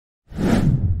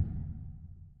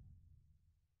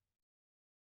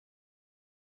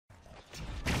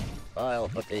I'll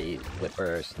put the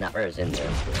whippersnappers in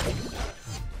there.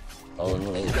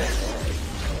 Only the boys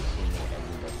will see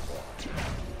me before.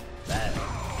 That.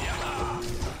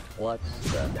 What's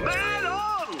the... Man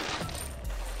on!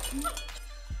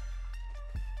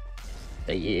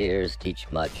 The years teach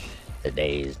much, the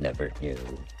days never knew.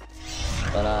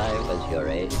 When I was your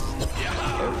age,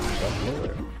 earth was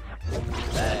newer.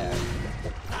 There.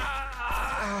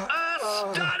 A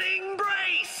stunning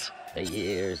brace! The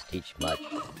years teach much,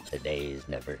 the days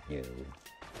never knew.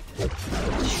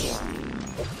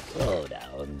 Slow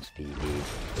down, Speedy.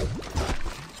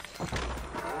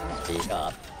 Speak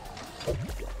up.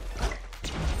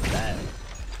 There.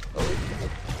 Oh,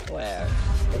 where?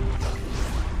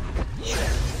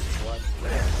 What?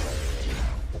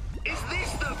 Is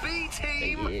this the B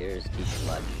team? The years teach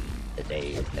much, the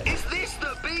days never. Is this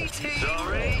the B team?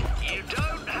 Sorry, you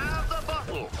don't have the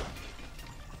bottle.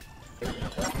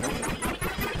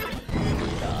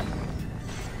 Stop.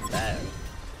 There.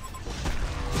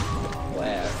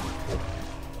 Where?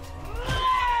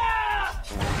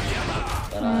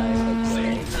 When I was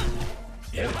waiting.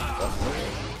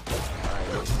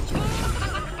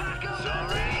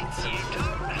 Sorry, you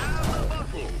don't have the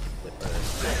bottle.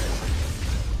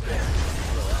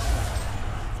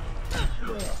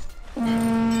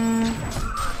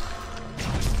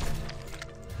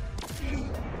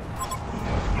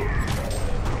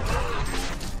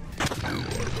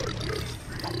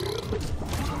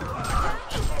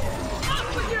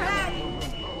 With your head!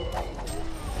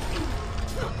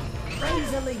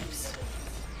 Razor leaps.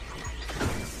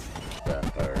 The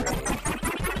hurry.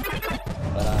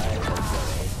 But I was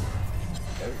waiting.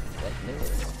 Dirt was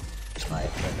newer. I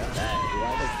forgot that you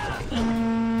are the king.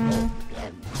 Oh,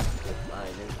 and I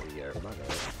knew your mother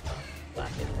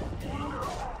back in the day.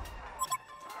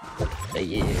 The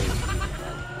years.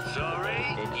 Sorry,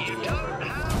 you don't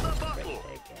have the bottle.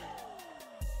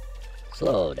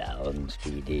 Slow down,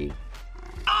 Speedy.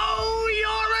 Oh,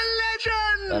 you're a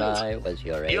legend! When I was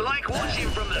your age. You like watching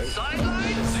from the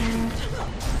sidelines?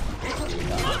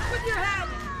 Look with your head!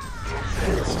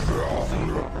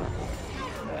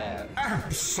 Where?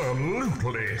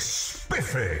 Absolutely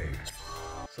spiffy!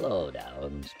 Slow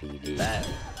down, Speedy. There.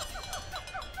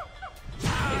 The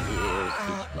years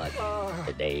teach much,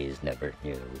 the days never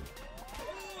knew.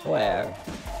 Where?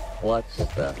 What's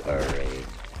the hurry?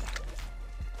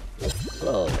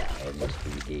 Slow down,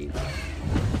 Speedy.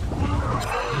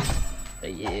 The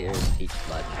years teach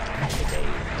much, the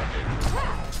days never knew.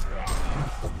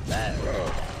 There, slow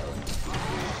down, Speedy.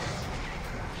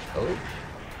 Oh,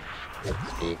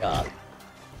 speak up.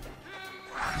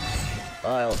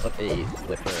 I'll put the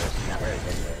whippersnappers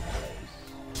in their place.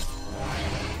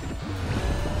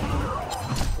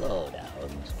 Slow down,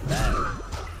 there.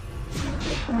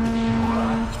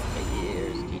 The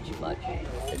years teach much,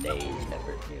 the days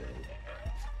never knew.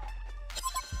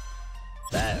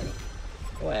 There.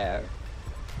 Where?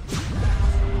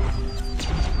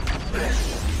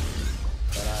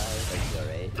 When I was your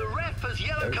age. The ref has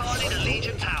yellow carded a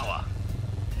Legion Tower.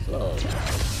 Slow down.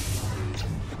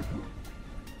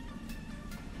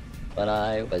 When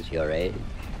I was your age,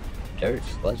 dirt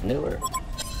was newer.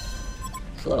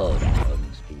 Slow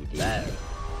down, Speedy. There.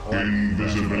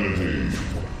 Invisibility.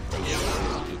 The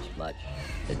years teach much,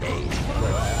 the days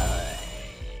never.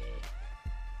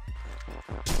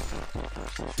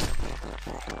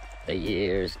 The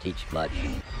years teach much,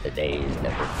 the days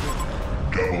never.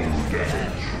 Double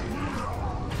damage.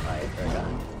 I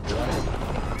forgot.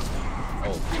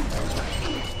 Oh.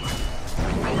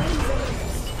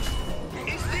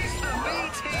 Is this the B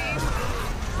team?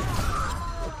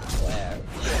 Where?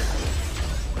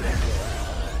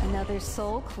 Another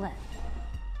soul clip.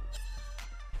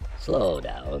 Slow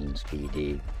down,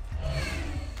 Speedy.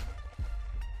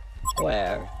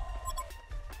 Where?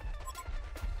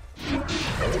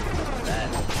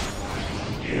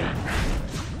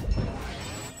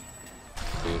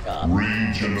 Speak up.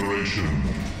 Regeneration.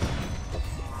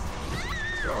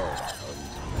 Slow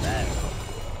down.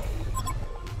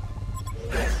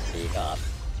 Speak up.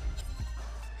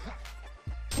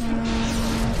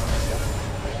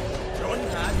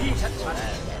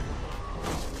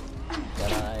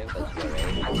 When I was your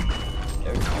age,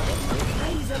 dirt was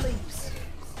Razor leaps.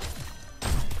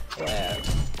 where?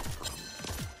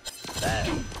 There.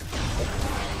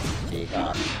 Speak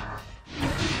up.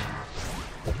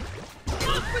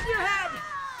 Look with your head!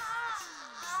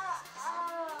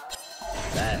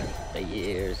 There. The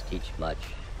years teach much,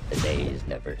 the days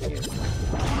never knew.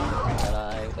 When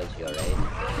I was your age,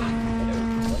 dirt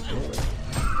was newer.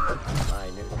 I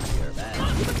knew your man.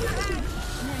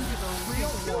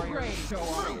 Real warriors show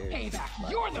off payback.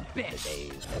 You're the The bitch.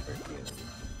 days never knew.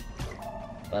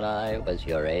 When I was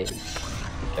your age,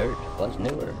 dirt was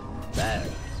newer. There,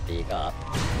 speak up.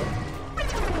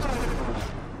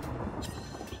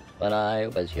 When I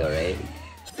was your age,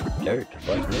 dirt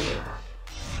was newer.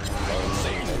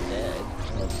 Only the dead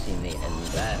have seen the end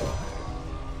there.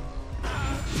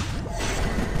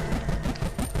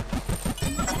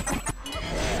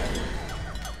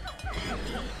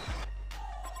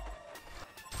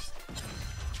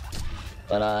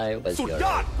 When I was สุด your ย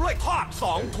อด age, กล้วยทอด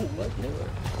2 ถุง was newer.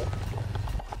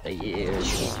 The years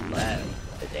each man,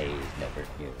 the days never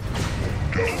knew.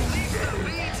 B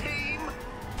team.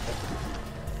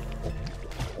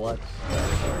 What's the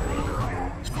hurry?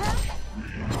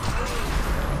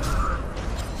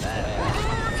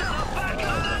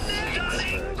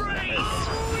 Stunning break.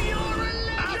 Oh, you're an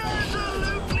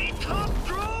absolutely top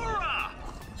drawer.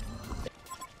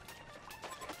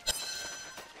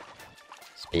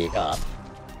 Speak up.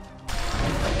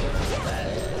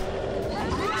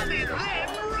 Running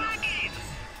them ragged.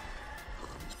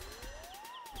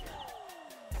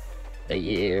 The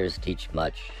years teach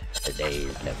much, the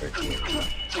days never do.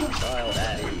 While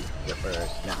daddy, your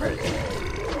first never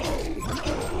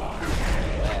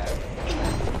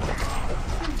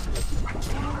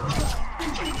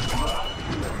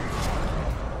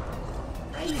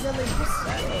Razor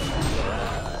leaves.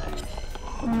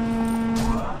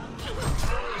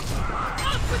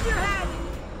 Up with your head!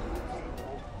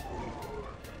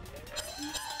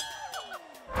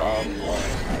 Of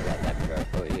course, I remember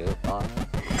who you are.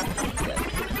 Yes,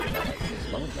 but at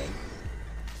this moment.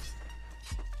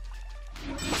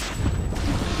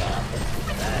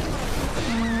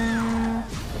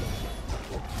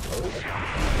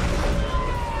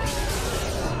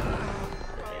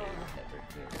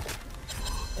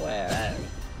 Where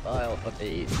I'll put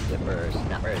these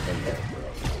whippersnappers in their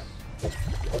place.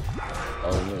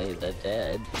 Only the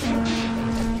dead. Set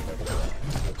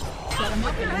him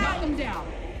up and knock him down.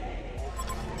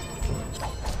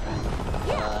 I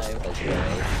was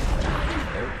right.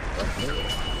 What new?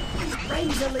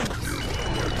 Razor leaves.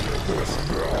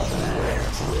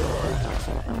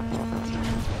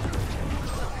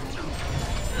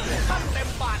 ตั้งเต็ม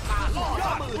บาทตาล่อล่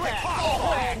อมือแทนโอ้โห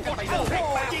กันไปเล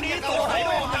ยจริงนี่ตัวไหนไ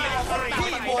ม่มา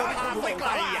ที่โบนทางไม่ไกล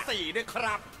4ด้วยค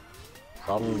รับ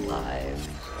Sometimes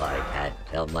I can't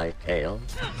tell my tail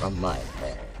from my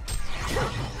head.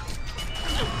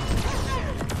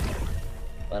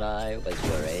 When I was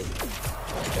your age,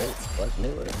 dirt was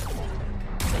newer.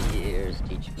 The years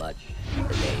teach much,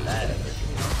 the days never do.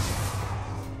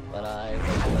 When I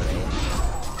was your age,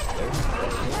 dirt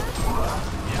was newer.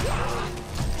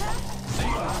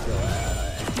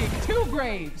 Dig 2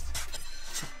 graves.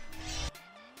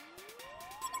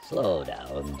 Slow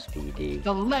down, Speedy.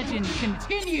 The legend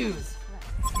continues.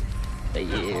 The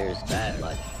years pass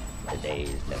much, the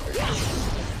days never do.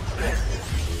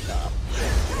 Stop.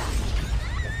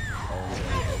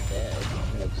 Only the dead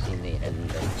have seen the end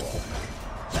of war.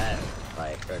 That I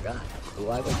forgot who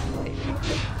I was playing.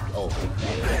 Oh,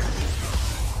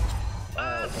 A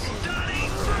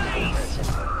stunning break.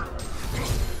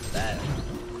 that.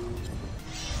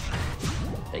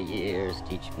 The years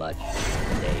teach much,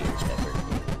 the days never do.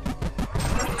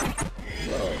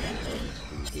 Slow down,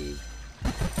 Speedy.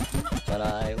 When I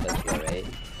was your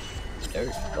age,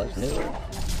 dirt was newer.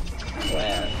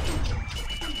 Where?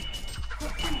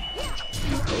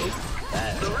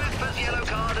 That. The ref has yellow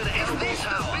carded Elbow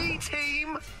Tower. B team.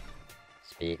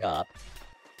 Speak up.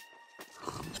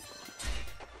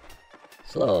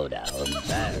 Slow down,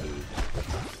 Daddy.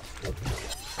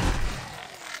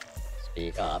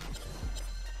 Speak up.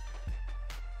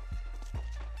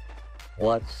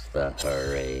 What's the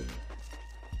hurry?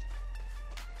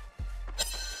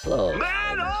 Slow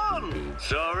Man down, on. Speedy.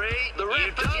 Sorry, the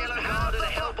ref has yellow carded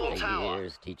Elbow The Tower.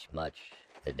 years teach much,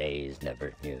 the days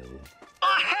never knew. A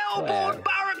hellbound Where?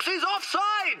 barracks is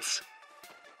offsides.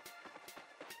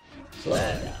 Slow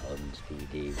down,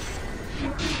 Speedy.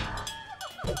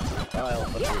 I'll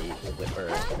put these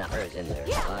whippersnappers in their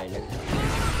finest.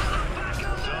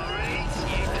 Sorry,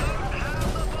 you don't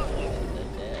have the ball. The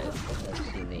dead have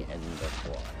seen the end of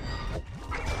war.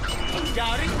 อย่า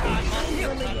ริกการมาเทีย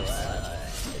บกัน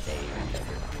The days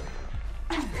never knew.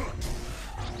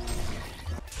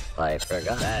 I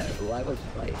forgot who I was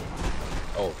fighting.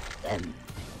 Oh, them.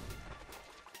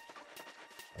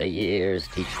 The years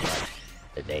teach much,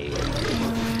 the days never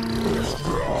knew.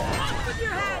 With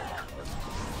your head!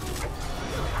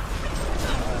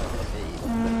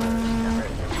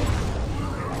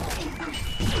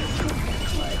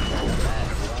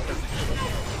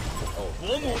 Oh, หั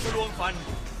วหมูทะลวงฟัน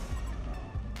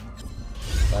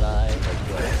but I was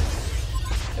good.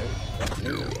 There's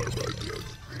new.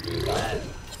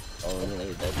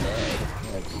 Only the dead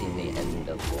have seen the end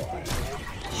of war.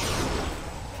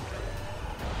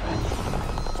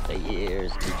 The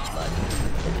years teach much,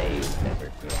 the days never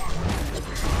grow.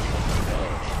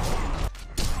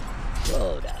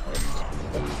 Slow down.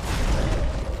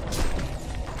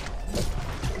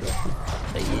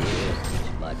 The years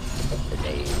teach much, the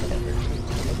days never grow.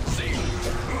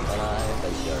 When I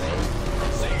was your age,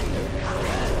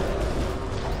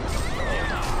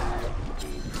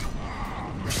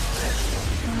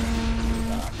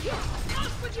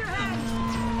 Off with your head!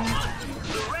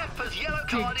 The ref has yellow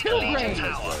carded Two the Legion grades.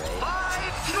 Tower.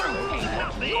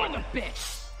 5-2. You're the bitch.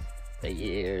 the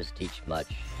years teach much,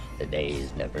 the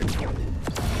days never grow.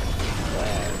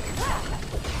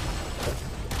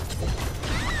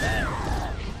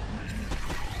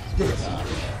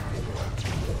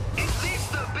 Is this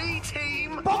the B team?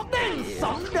 บอกเด้งส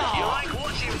องดอก You like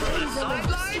watching from the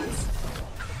sidelines?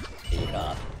 Speak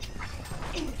up.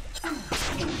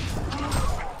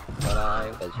 When I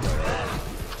was your age,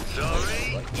 Sorry,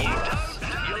 you don't.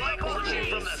 You like watching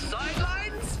from the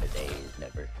sidelines? the days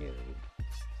never knew.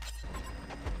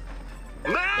 The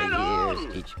Man years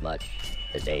on! teach much,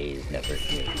 the days never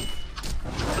knew.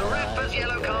 The ref has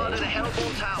yellow carded a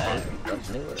Hellball Tower. What's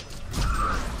newer?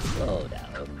 Slow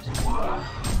down.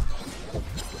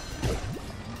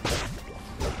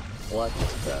 What's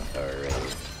the hurry?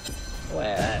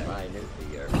 Where's my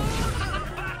nuclear?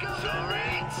 Sorry,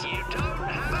 you don't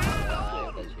have a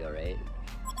I was your age.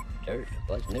 Dirt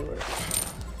was newer.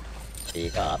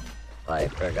 Speak up. I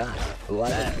forgot who I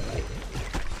am.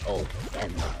 Oh,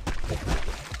 and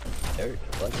dirt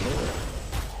was newer.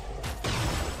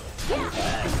 Speak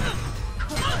up.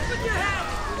 Off with your head!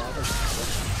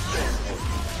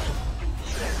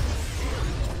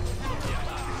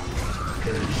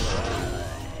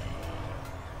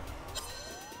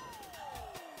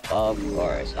 Of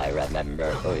course, I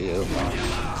remember who you are.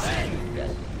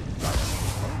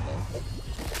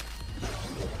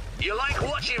 You like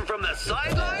watching from the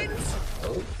sidelines?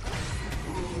 Oh,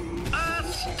 A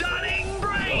stunning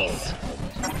brace!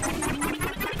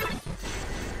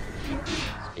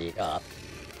 speak up.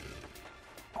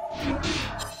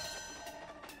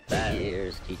 The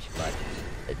years teach much,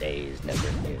 the days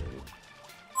never knew.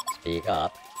 Speak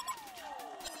up.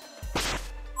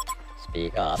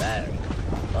 Speak up.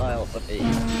 I'll be.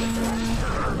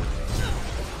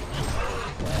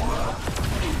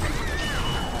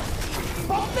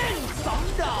 บอกเด้งสอง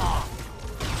ดอก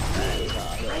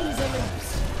Razor leaves.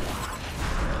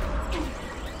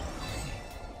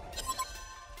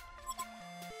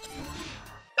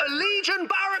 A Legion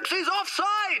barracks is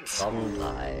offsides!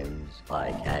 Sometimes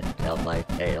I can't tell my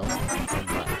tale from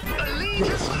my A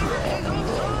Legion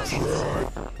barracks is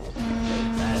offsides!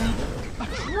 A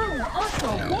true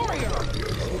Ultra Warrior.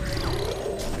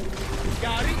 อ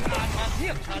ย่าริอ่านมาเที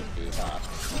ยบฉัน speak up.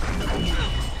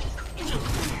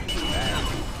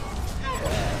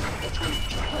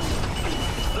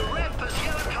 The ref has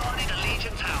yellow carded a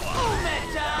Legion Tower. แม่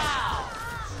เจ้า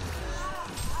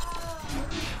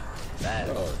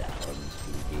Slow down,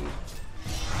 Speedy.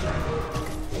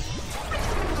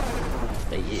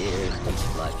 The years teach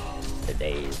much, the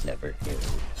days never knew.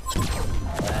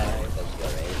 I was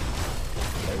your age.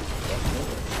 Dirt was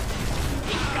newer.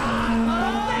 บอ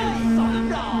กเด้งสอง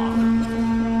ดอก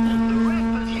The ref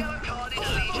has yellow carded a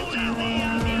Legion Tower.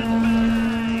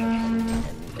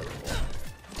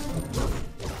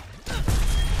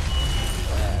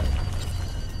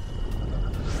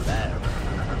 Bang.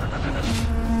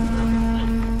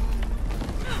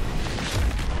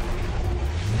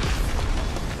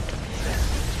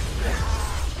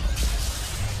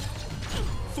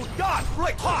 สุดยอดด้ว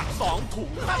ยทอดสองถุง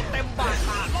ตั้งเต็มบาท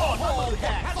โอ้โหแห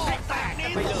กแตกนี่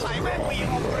สงสัยแม่งมี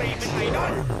ออกรีเป็นไอดอ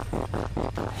ล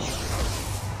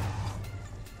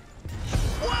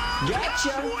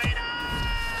Gotcha! Winner!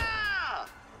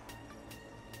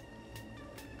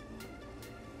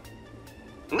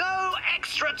 No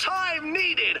extra time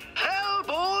needed! Hell